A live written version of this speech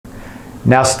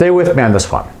Now stay with me on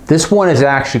this one. This one is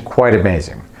actually quite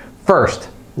amazing. First,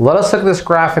 let us look at this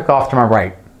graphic off to my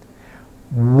right.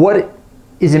 What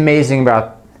is amazing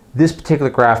about this particular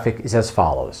graphic is as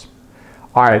follows.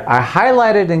 All right, I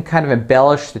highlighted and kind of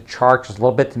embellished the chart just a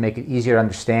little bit to make it easier to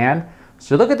understand.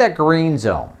 So look at that green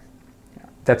zone.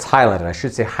 That's highlighted, I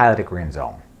should say highlighted green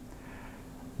zone.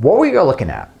 What we are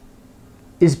looking at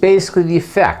is basically the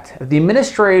effect of the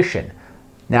administration.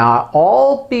 Now,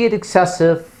 albeit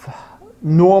excessive,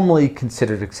 normally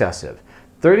considered excessive,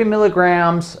 30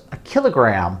 milligrams a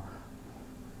kilogram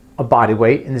of body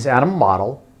weight in this animal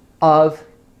model of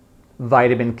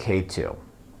vitamin K2.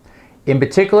 In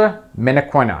particular,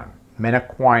 menaquinone.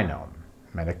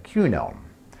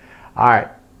 All right,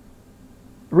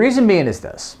 reason being is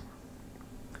this.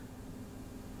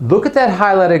 Look at that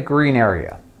highlighted green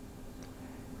area.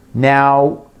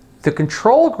 Now, the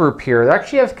control group here, they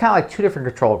actually have kind of like two different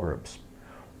control groups.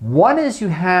 One is you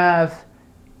have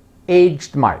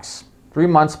aged mice, 3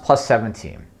 months plus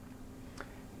 17.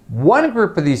 One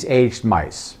group of these aged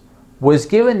mice was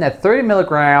given that 30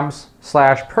 milligrams /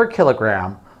 per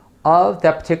kilogram of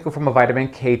that particular form of vitamin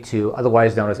K2,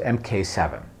 otherwise known as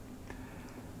MK-7.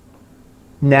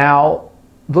 Now,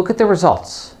 look at the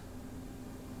results.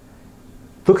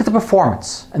 Look at the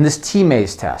performance in this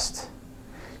T-maze test.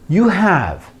 You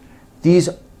have these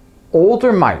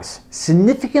older mice,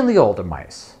 significantly older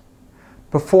mice,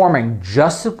 performing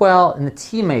just as well in the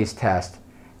T-maze test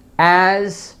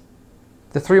as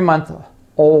the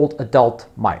 3-month-old adult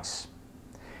mice.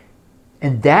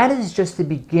 And that is just the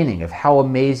beginning of how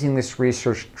amazing this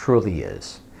research truly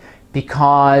is,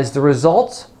 because the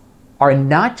results are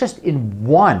not just in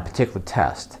one particular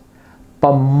test,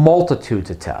 but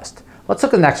multitudes of tests. Let's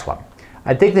look at the next one.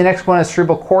 I think the next one is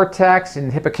cerebral cortex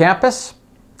and hippocampus.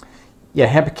 Yeah,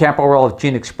 hippocampal role of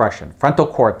gene expression. Frontal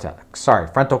cortex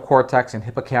and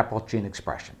hippocampal gene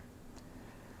expression.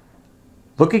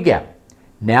 Look again.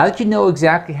 Now that you know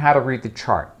exactly how to read the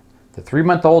chart, the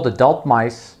 3-month-old adult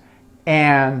mice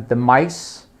and the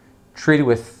mice treated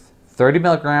with 30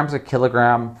 milligrams a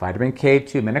kilogram vitamin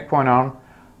K2 menaquinone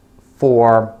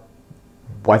for,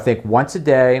 I think, once a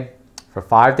day for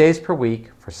 5 days per week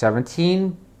for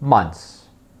 17 months.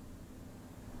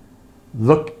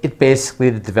 Look at basically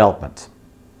the development.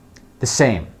 The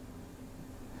same.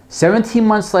 17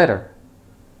 months later,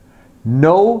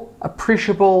 no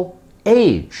appreciable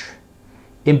age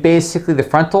in basically the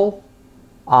frontal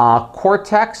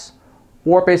cortex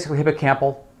or basically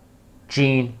hippocampal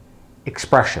gene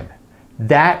expression.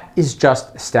 That is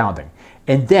just astounding.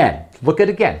 And then, look at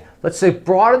it again. Let's say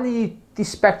broaden the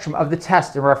spectrum of the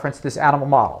test in reference to this animal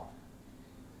model.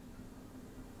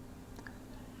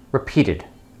 Repeated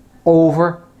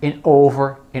over and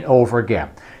over and over again.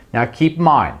 Now keep in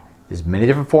mind, there's many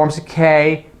different forms of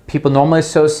K. People normally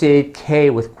associate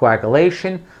K with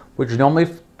coagulation, which is normally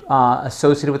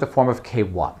associated with the form of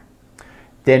K1.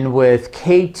 Then with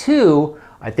K2,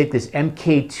 I think there's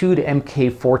MK2 to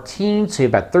MK14, so you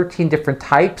have about 13 different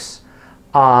types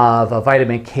of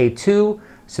vitamin K2.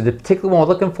 So the particular one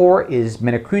we're looking for is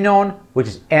menaquinone, which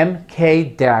is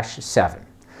MK-7.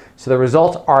 So the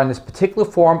results are in this particular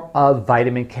form of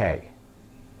vitamin K.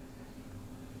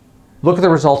 Look at the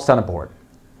results down the board.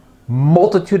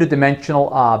 Multitude of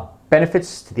dimensional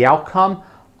benefits to the outcome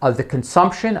of the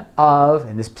consumption of,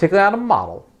 in this particular animal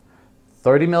model,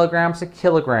 30 milligrams a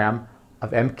kilogram of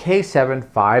MK-7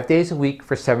 5 days a week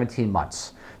for 17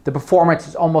 months. The performance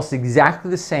is almost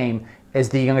exactly the same as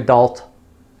the young adult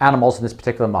animals in this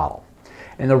particular model.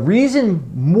 And the reason,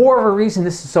 more of a reason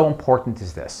this is so important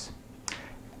is this.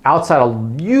 Outside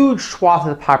a huge swath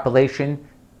of the population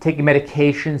taking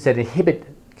medications that inhibit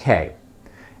K.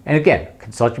 And again,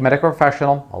 consult your medical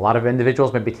professional. A lot of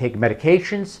individuals may be taking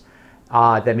medications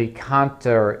that may be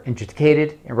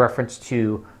contraindicated in reference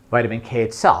to vitamin K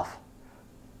itself.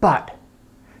 But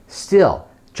still,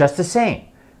 just the same,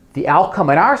 the outcome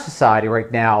in our society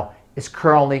right now is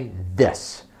currently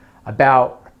this.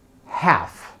 About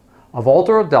half of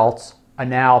older adults are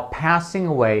now passing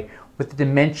away with the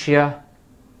dementia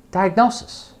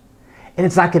diagnosis. And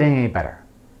it's not getting any better.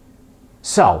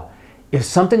 So, if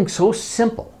something so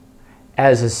simple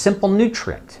as a simple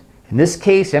nutrient, in this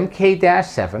case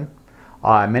MK-7,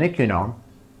 menaquinone,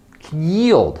 can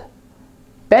yield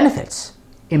benefits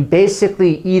in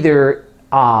basically either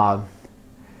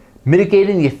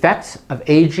mitigating the effects of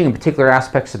aging in particular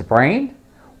aspects of the brain,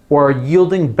 or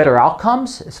yielding better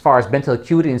outcomes as far as mental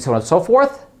acuity and so on and so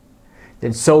forth,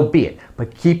 then so be it.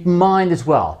 But keep in mind as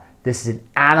well, this is an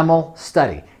animal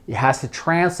study. It has to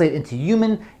translate into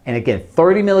human, and again,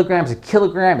 30 milligrams a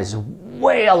kilogram is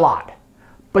way a lot.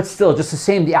 But still, just the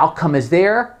same, the outcome is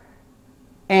there,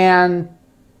 And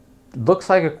looks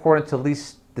like, according to at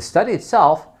least the study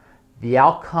itself, the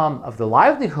outcome of the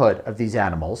livelihood of these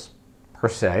animals, per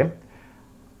se,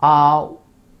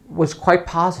 was quite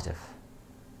positive.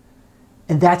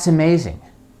 And that's amazing.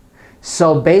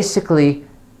 So basically,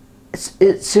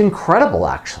 it's incredible,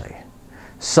 actually.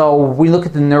 So we look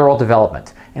at the neural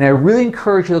development, and I really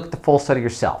encourage you to look at the full study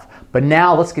yourself. But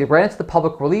now let's get right into the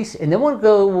public release, and then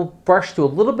we'll brush through a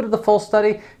little bit of the full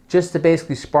study just to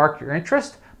basically spark your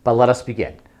interest. But let us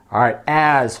begin. All right,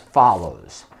 as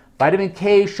follows. Vitamin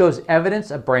K shows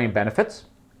evidence of brain benefits,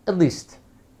 at least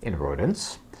in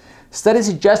rodents. Studies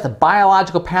suggest a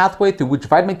biological pathway through which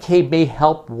vitamin K may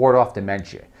help ward off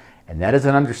dementia. And that is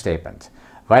an understatement.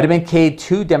 Vitamin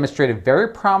K2 demonstrated very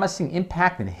promising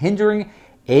impact in hindering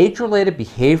age-related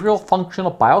behavioral,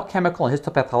 functional, biochemical, and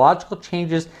histopathological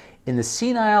changes in the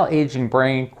senile aging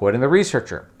brain, quoting the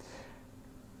researcher.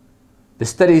 The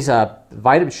studies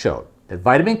showed that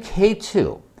vitamin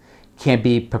K2 can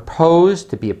be proposed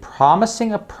to be a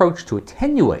promising approach to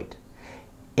attenuate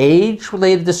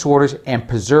age-related disorders and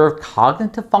preserve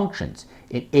cognitive functions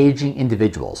in aging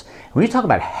individuals. When you talk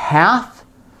about half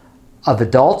of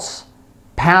adults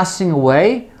passing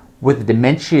away with a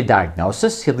dementia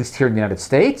diagnosis, at least here in the United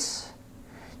States,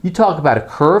 you talk about a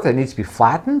curve that needs to be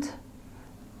flattened.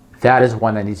 That is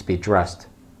one that needs to be addressed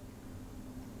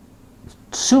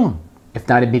soon, if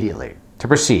not immediately. To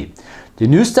proceed, the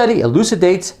new study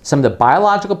elucidates some of the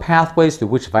biological pathways through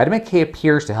which vitamin K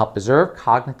appears to help preserve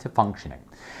cognitive functioning.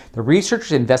 The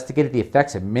researchers investigated the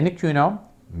effects of miniquinone,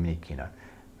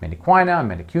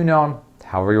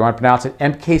 however you want to pronounce it,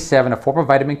 MK-7, a form of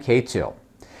vitamin K2,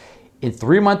 in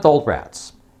 3-month-old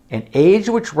rats, an age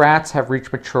at which rats have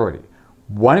reached maturity.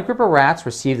 One group of rats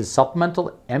received a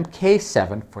supplemental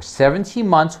MK-7 for 17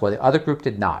 months, while the other group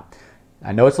did not.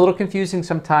 I know it's a little confusing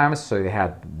sometimes, so they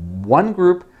had one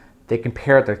group, they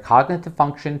compared their cognitive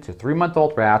function to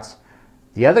 3-month-old rats.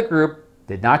 The other group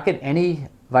did not get any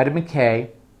vitamin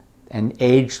K and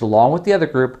aged along with the other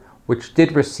group, which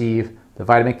did receive the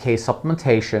vitamin K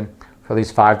supplementation for at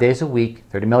least 5 days a week,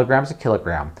 30 milligrams a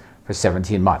kilogram, for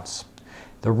 17 months.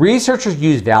 The researchers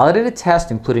used validated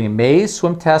tests, including a maze,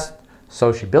 swim test,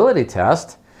 sociability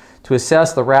test, to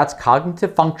assess the rats'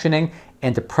 cognitive functioning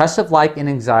and depressive-like and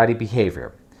anxiety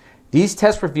behavior. These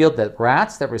tests revealed that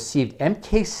rats that received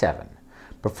MK-7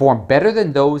 performed better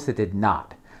than those that did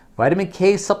not. Vitamin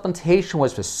K supplementation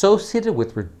was associated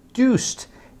with reduced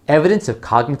evidence of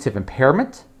cognitive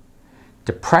impairment,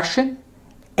 depression,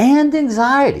 and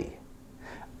anxiety.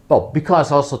 Well,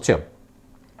 because also too,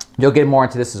 you'll get more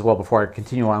into this as well before I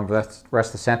continue on with the rest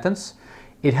of the sentence,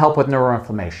 it helped with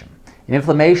neuroinflammation. And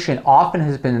inflammation often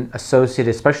has been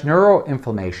associated, especially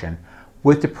neuroinflammation,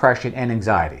 with depression and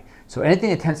anxiety. So anything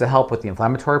that tends to help with the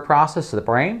inflammatory process of the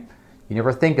brain, you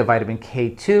never think of vitamin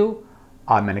K2,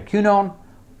 miniquinone,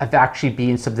 of actually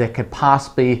being something that could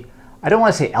possibly, I don't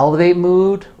want to say elevate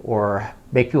mood or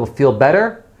make people feel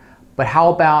better, but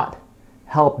how about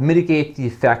help mitigate the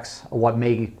effects of what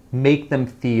may make them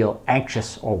feel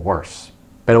anxious or worse?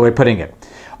 Better way of putting it.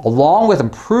 Along with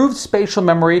improved spatial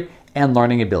memory and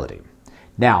learning ability.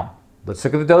 Now, let's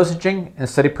look at the dosaging and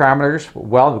study parameters.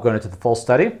 Well, we're going into the full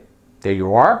study. There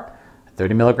you are.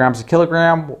 30 milligrams a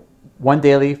kilogram, 1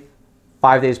 daily,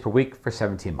 5 days per week for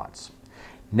 17 months.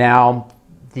 Now,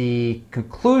 the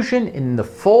conclusion in the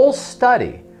full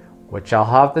study, which I'll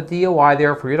have the DOI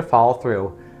there for you to follow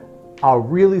through,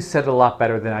 really said it a lot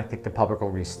better than I think the public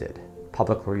release did.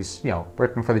 Public release,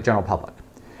 written for the general public.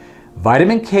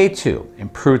 Vitamin K2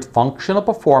 improved functional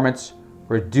performance,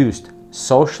 reduced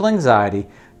social anxiety,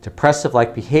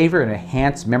 depressive-like behavior, and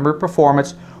enhanced memory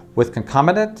performance with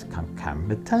concomitant,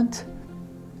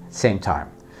 same time,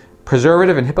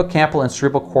 preservative in hippocampal and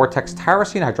cerebral cortex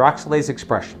tyrosine hydroxylase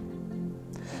expression.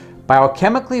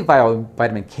 Biochemically,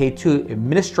 vitamin K2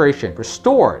 administration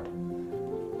restored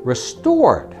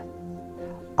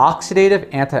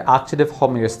oxidative antioxidant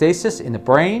homeostasis in the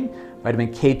brain.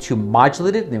 Vitamin K2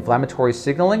 modulated the inflammatory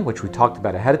signaling, which we talked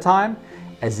about ahead of time,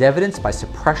 as evidenced by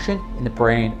suppression in the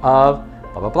brain of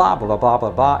blah, blah, blah, blah, blah,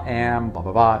 blah, blah, and blah,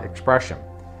 blah, blah expression.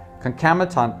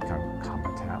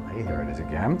 Concomitantly, here it is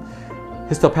again.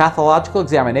 Histopathological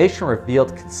examination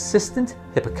revealed consistent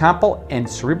hippocampal and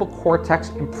cerebral cortex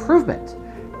improvement.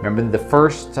 Remember the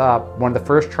first, one of the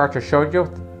first charts I showed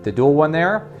you, the dual one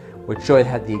there, which showed it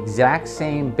had the exact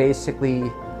same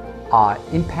basically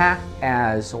impact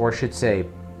as, or I should say,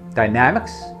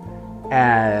 dynamics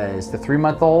as the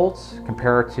 3-month-olds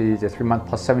compared to the 3-month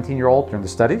plus 17-year-old during the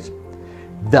studies.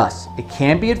 Thus, it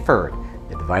can be inferred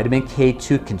that vitamin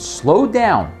K2 can slow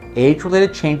down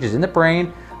age-related changes in the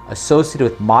brain associated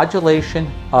with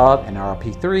modulation of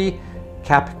NLRP3,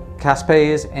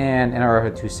 caspase and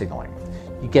NRF2 signaling.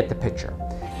 You get the picture.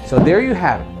 So there you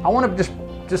have it. I want to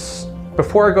just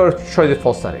before I go to show you the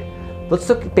full study, let's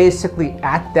look basically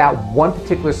at that one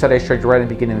particular study I showed you right in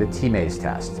the beginning of the T-Maze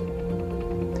test.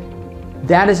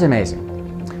 That is amazing.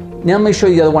 Now let me show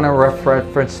you the other one in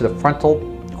reference to the frontal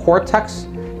cortex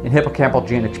and hippocampal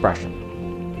gene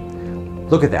expression.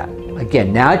 Look at that.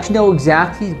 Again, now that you know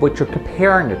exactly what you're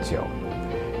comparing it to,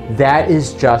 that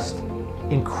is just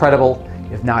incredible,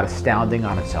 if not astounding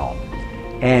on its own.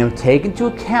 And take into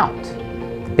account,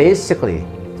 basically,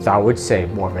 so I would say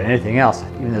more than anything else,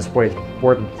 even this word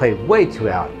played way too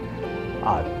out,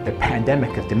 the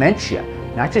pandemic of dementia,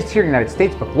 not just here in the United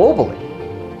States, but globally.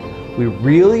 We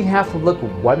really have to look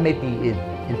at what may be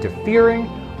interfering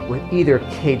with either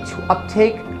K2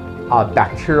 uptake,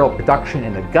 bacterial production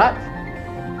in the gut,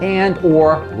 and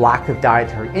or lack of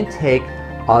dietary intake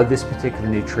of this particular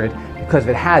nutrient, because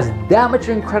it has that much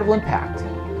incredible impact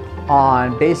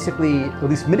on basically at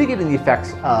least mitigating the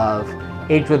effects of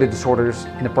age-related disorders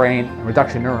in the brain and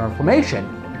reduction in neuroinflammation.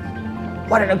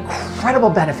 What an incredible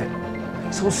benefit.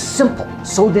 So simple,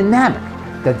 so dynamic,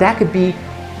 that could be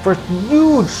for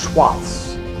huge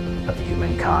swaths of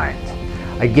humankind.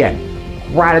 Again,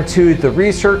 gratitude to the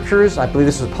researchers. I believe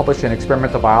this was published in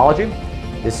Experimental Biology.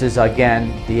 This is,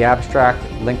 again, the abstract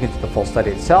linking to the full study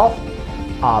itself.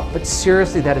 But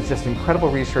seriously, that is just incredible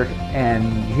research, and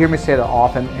you hear me say that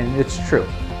often, and it's true.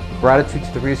 Gratitude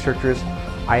to the researchers.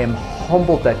 I am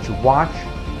humbled that you watch.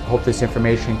 I hope this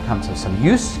information comes of some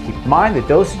use. Keep in mind the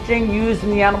dosaging used in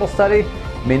the animal study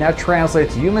may not translate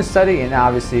to human study, and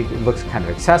obviously it looks kind of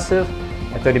excessive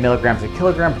at 30 milligrams a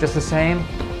kilogram, just the same.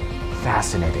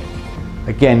 Fascinating.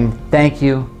 Again, thank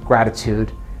you,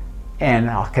 gratitude, and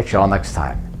I'll catch you all next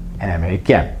time. And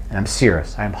I'm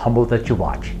serious. I am humbled that you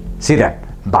watch. See you then.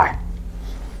 Bye.